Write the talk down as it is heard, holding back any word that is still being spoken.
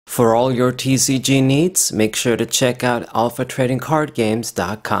For all your TCG needs, make sure to check out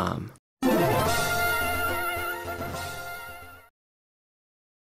alphatradingcardgames.com.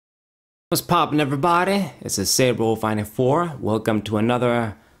 What's poppin', everybody? This is Saberwolf94. Welcome to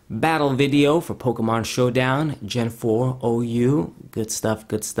another battle video for Pokemon Showdown Gen 4 OU. Good stuff,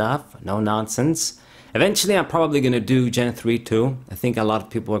 no nonsense. Eventually I'm probably gonna do Gen 3 too. I think a lot of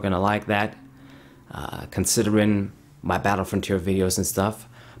people are gonna like that, considering my Battle Frontier videos and stuff.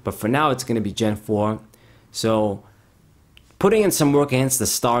 But for now it's gonna be Gen 4. So putting in some work against the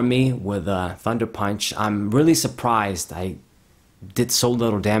Starmie with Thunder Punch, I'm really surprised I did so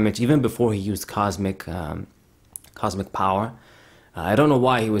little damage even before he used Cosmic Power. I don't know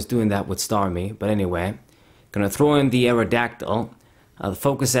why he was doing that with Starmie, but anyway. Gonna throw in the Aerodactyl. The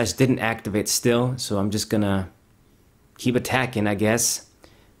Focus Sash didn't activate still, so I'm just gonna keep attacking, I guess.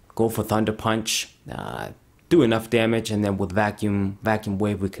 Go for Thunder Punch, do enough damage, and then with Vacuum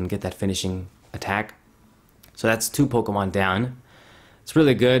Wave we can get that finishing attack. So that's 2 Pokemon down. It's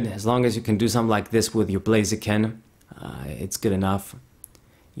really good, as long as you can do something like this with your Blaziken. It's good enough.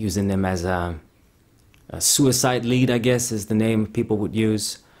 Using them as a suicide lead, I guess, is the name people would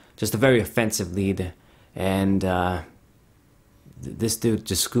use. Just a very offensive lead. And this dude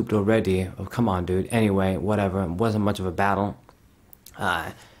just scooped already. Oh, come on, dude. Anyway, whatever. It wasn't much of a battle.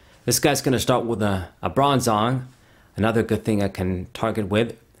 This guy's going to start with a Bronzong. Another good thing I can target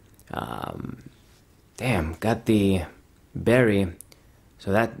with. Damn, got the Berry.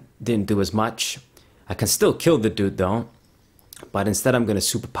 So that didn't do as much. I can still kill the dude though. But instead I'm going to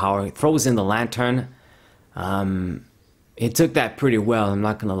Superpower. He throws in the Lantern. He took that pretty well, I'm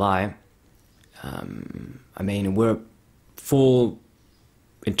not going to lie. I mean, we're full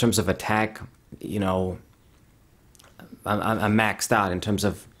in terms of attack. You know, I'm maxed out in terms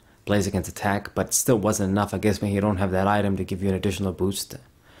of Blaziken's attack, but still wasn't enough. I guess when you don't have that item to give you an additional boost.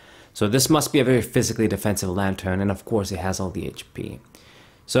 So this must be a very physically defensive Lantern, and of course it has all the HP.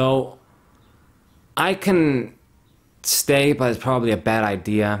 So I can stay, but it's probably a bad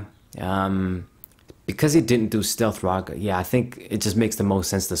idea. Because he didn't do Stealth Rock, yeah, I think it just makes the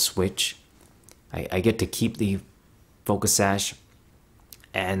most sense to switch. I get to keep the Focus Sash,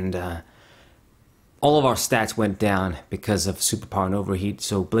 and all of our stats went down because of Superpower and Overheat,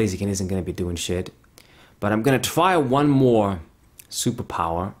 so Blaziken isn't going to be doing shit. But I'm going to try one more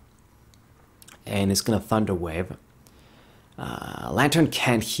Superpower, and it's going to Thunder Wave. Lantern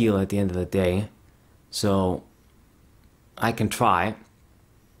can't heal at the end of the day, so I can try.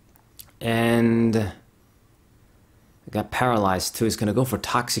 And I got paralyzed too. He's gonna go for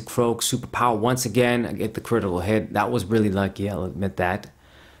Toxic Croak, Superpower once again. I get the critical hit. That was really lucky, I'll admit that.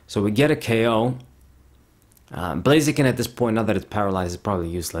 So we get a KO. Blaziken at this point, now that it's paralyzed, is probably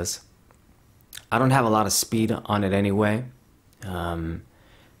useless. I don't have a lot of speed on it anyway.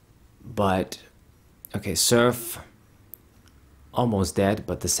 But okay, Surf almost dead,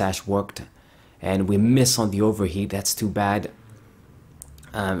 but the Sash worked. And we miss on the Overheat. That's too bad.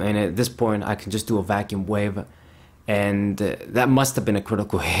 And at this point I can just do a Vacuum Wave, and that must have been a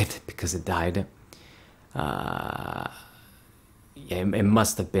critical hit because it died. Yeah, it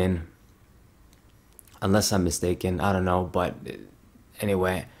must have been, unless I'm mistaken, I don't know, but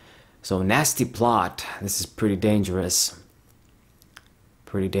anyway. So Nasty Plot, this is pretty dangerous.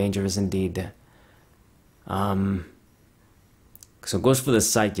 Pretty dangerous indeed. So it goes for the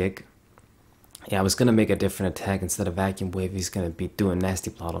Psychic. Yeah, I was gonna make a different attack. Instead of Vacuum Wave, he's gonna be doing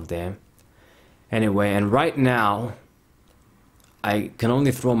Nasty Plot all day. Anyway, and right now I can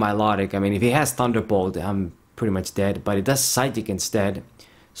only throw Milotic. I mean, if he has Thunderbolt, I'm pretty much dead, but it does Psychic instead,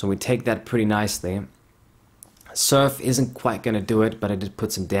 so we take that pretty nicely. Surf isn't quite gonna do it, but I did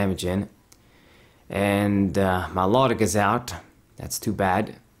put some damage in. And Milotic is out. That's too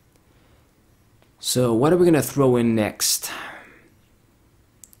bad. So what are we gonna throw in next?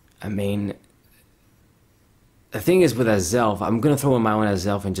 I mean, the thing is with Azelf, I'm going to throw in my own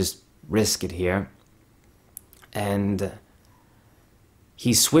Azelf and just risk it here. And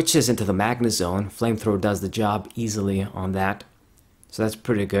he switches into the Magnezone. Flamethrower does the job easily on that. So that's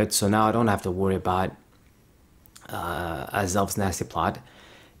pretty good. So now I don't have to worry about Azelf's Nasty Plot.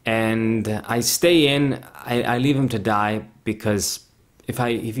 And I stay in. I leave him to die because if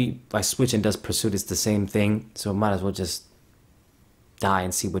I switch and does Pursuit, it's the same thing. So I might as well just die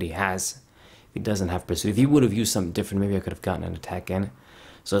and see what he has. If he doesn't have Pursuit, if he would have used something different, maybe I could have gotten an attack in.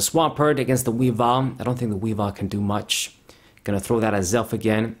 So Swampert against the Weavile. I don't think the Weavile can do much. Gonna throw that at Zelf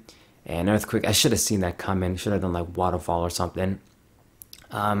again. And Earthquake, I should have seen that coming. Should have done like Waterfall or something.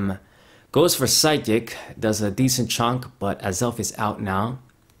 Goes for Psychic, does a decent chunk, but Azelf is out now.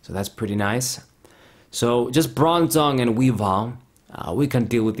 So that's pretty nice. So just Bronzong and Weavile. We can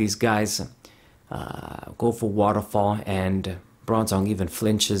deal with these guys. Go for Waterfall, and Bronzong even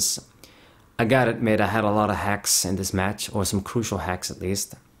flinches. I gotta admit, I had a lot of hacks in this match, or some crucial hacks at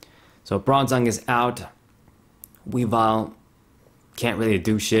least. So Bronzong is out. Weavile can't really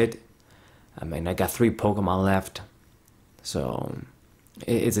do shit. I mean, I got 3 Pokemon left. So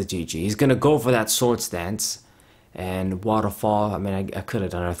it's a GG. He's gonna go for that Sword Stance. And Waterfall, I mean, I could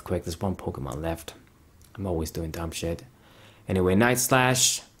have done Earthquake. There's 1 Pokemon left. I'm always doing dumb shit. Anyway, Night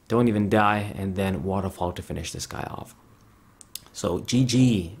Slash, don't even die, and then Waterfall to finish this guy off. So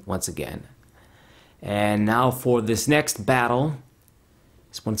GG once again. And now for this next battle.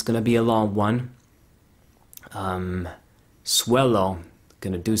 This one's gonna be a long one. Swellow,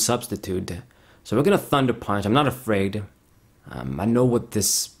 gonna do Substitute. So we're gonna Thunder Punch. I'm not afraid. I know what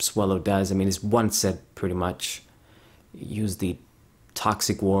this Swellow does. I mean, it's one set pretty much. Use the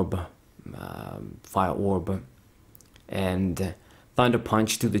Toxic Orb, Fire Orb, and Thunder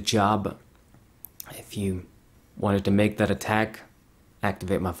Punch do the job. If you wanted to make that attack,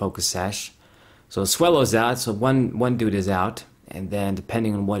 activate my Focus Sash. So Swellow's out, so one dude is out, and then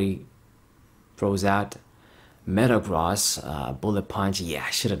depending on what he throws out, Metagross, Bullet Punch. Yeah,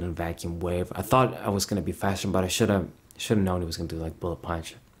 I should have done Vacuum Wave. I thought I was gonna be faster, but I should have known he was gonna do like Bullet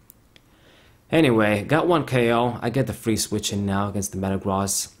Punch. Anyway, got 1 KO. I get the free switch in now against the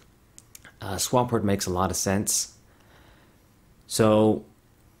Metagross. Swampert makes a lot of sense. So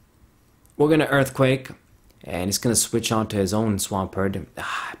we're gonna Earthquake, and he's gonna switch on to his own Swampert.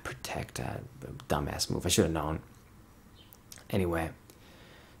 Protect, dumbass move. I should have known. Anyway,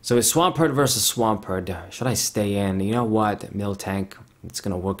 so it's Swampert versus Swampert. Should I stay in? You know what, Miltank, it's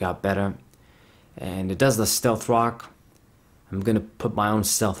gonna work out better. And it does the Stealth Rock. I'm gonna put my own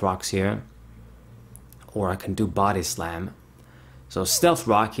Stealth Rocks here. Or I can do Body Slam. So Stealth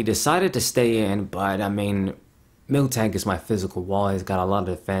Rock, he decided to stay in, but I mean, Miltank is my physical wall. He's got a lot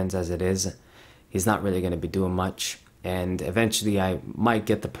of defense as it is. He's not really going to be doing much. And eventually I might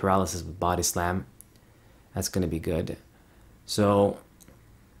get the paralysis with Body Slam. That's going to be good. So,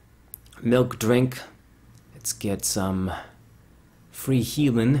 Milk Drink. Let's get some free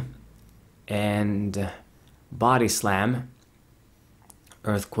healing. And Body Slam.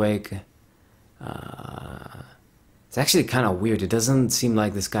 Earthquake. It's actually kind of weird. It doesn't seem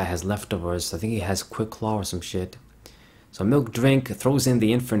like this guy has leftovers. I think he has Quick Claw or some shit. So Milk Drink throws in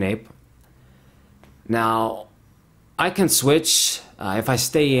the Infernape. Now, I can switch. If I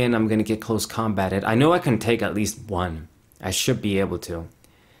stay in, I'm going to get close combated. I know I can take at least 1. I should be able to.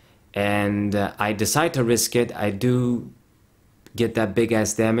 And I decide to risk it. I do get that big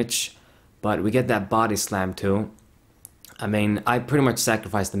ass damage. But we get that Body Slam too. I mean, I pretty much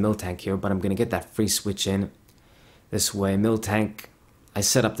sacrificed the Miltank here, but I'm going to get that free switch in. This way, Miltank, I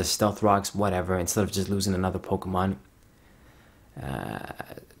set up the Stealth Rocks, whatever, instead of just losing another Pokemon. A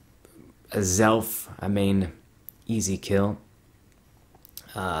Zelf, I mean, easy kill.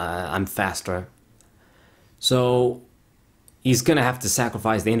 I'm faster. So, he's going to have to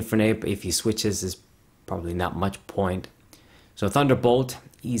sacrifice the Infernape. If he switches, there's probably not much point. So, Thunderbolt,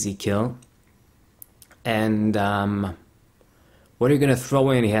 easy kill. And, what are you going to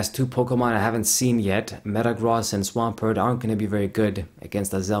throw in? He has 2 Pokemon I haven't seen yet. Metagross and Swampert aren't going to be very good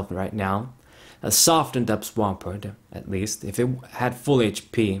against a Zelf right now. A softened up Swampert, at least. If it had full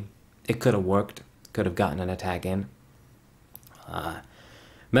HP, it could have worked. Could have gotten an attack in.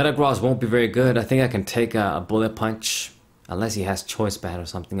 Metagross won't be very good. I think I can take a Bullet Punch. Unless he has Choice Band or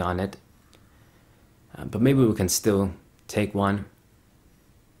something on it. But maybe we can still take one.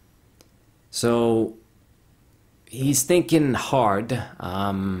 So... he's thinking hard.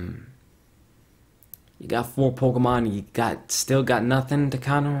 You got 4 Pokemon, you still got nothing to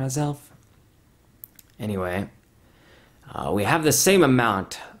counter a Zelf. Anyway, we have the same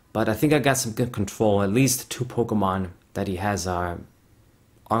amount, but I think I got some good control. At least 2 Pokemon that he has aren't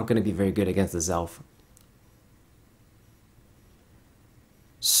going to be very good against the Zelf.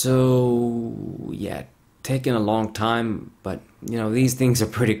 So, yeah, taking a long time, but, you know, these things are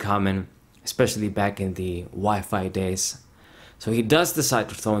pretty common. Especially back in the Wi-Fi days. So he does decide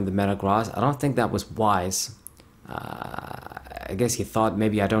to throw in the Metagross. I don't think that was wise. I guess he thought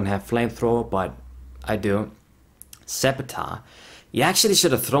maybe I don't have Flamethrower, but I do. Sepita. You actually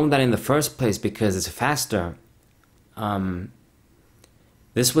should have thrown that in the first place because it's faster.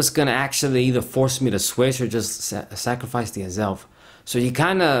 This was going to actually either force me to switch or just sacrifice the Azelf. So you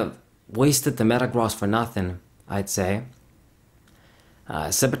kind of wasted the Metagross for nothing, I'd say.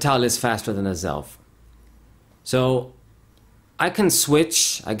 Sepital is faster than a Zelf. So, I can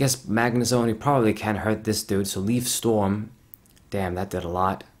switch. I guess Magnezone, he probably can't hurt this dude. So, Leaf Storm. Damn, that did a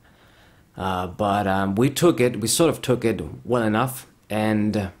lot. But we took it. We sort of took it well enough,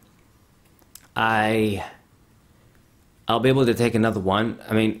 and I'll be able to take another one.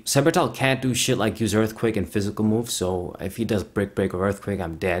 I mean, Sabertal can't do shit like use Earthquake and physical moves, so if he does Brick Break or Earthquake,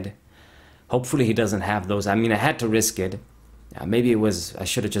 I'm dead. Hopefully he doesn't have those. I mean, I had to risk it. Maybe I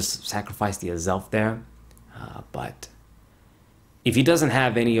should have just sacrificed the Azelf there. But if he doesn't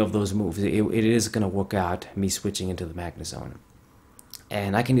have any of those moves, it is going to work out, me switching into the Magnezone.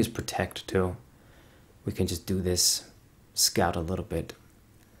 And I can use Protect too. We can just do this, scout a little bit.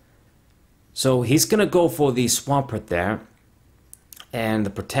 So he's going to go for the Swampert there. And the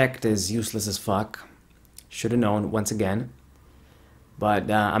Protect is useless as fuck. Should have known once again.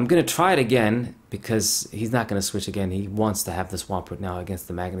 But I'm going to try it again, because he's not going to switch again. He wants to have the Swampert now against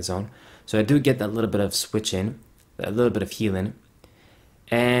the Magnezone. So I do get that little bit of switch in, a little bit of healing.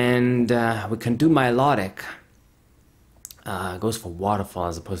 And we can do Milotic. Goes for Waterfall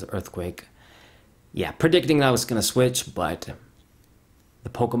as opposed to Earthquake. Yeah, predicting that I was going to switch, but the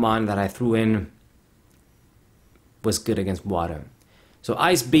Pokemon that I threw in was good against water. So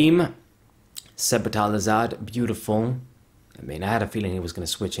Ice Beam, Sabertal Lizard, beautiful. I mean, I had a feeling he was going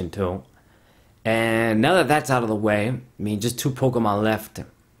to switch in too. And now that that's out of the way, I mean, just 2 Pokemon left.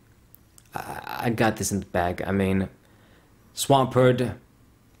 I got this in the bag. I mean, Swampert,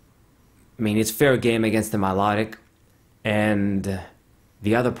 I mean, it's fair game against the Milotic. And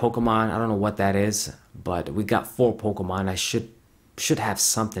the other Pokemon, I don't know what that is, but we got 4 Pokemon. I should have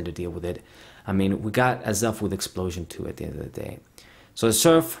something to deal with it. I mean, we got Azelf with Explosion too at the end of the day. So the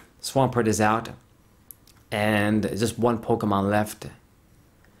Surf, Swampert is out. And just 1 Pokemon left.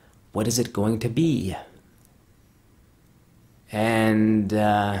 What is it going to be? And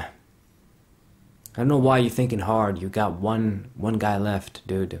I don't know why you're thinking hard. You got one guy left,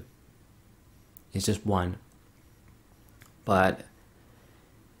 dude. It's just 1. But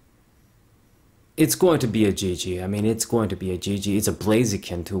it's going to be a GG. I mean, it's going to be a GG. It's a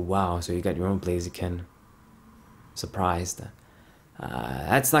Blaziken too. Wow, so you got your own Blaziken. Surprised.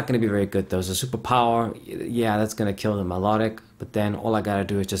 That's not going to be very good though. So Superpower, yeah, that's going to kill the Milotic. But then all I got to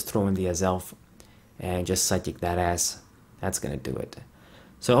do is just throw in the Azelf and just Psychic that ass. That's going to do it.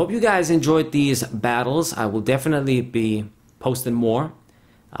 So I hope you guys enjoyed these battles. I will definitely be posting more.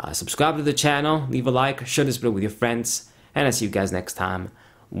 Subscribe to the channel, leave a like, share this video with your friends, and I'll see you guys next time.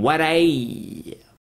 What a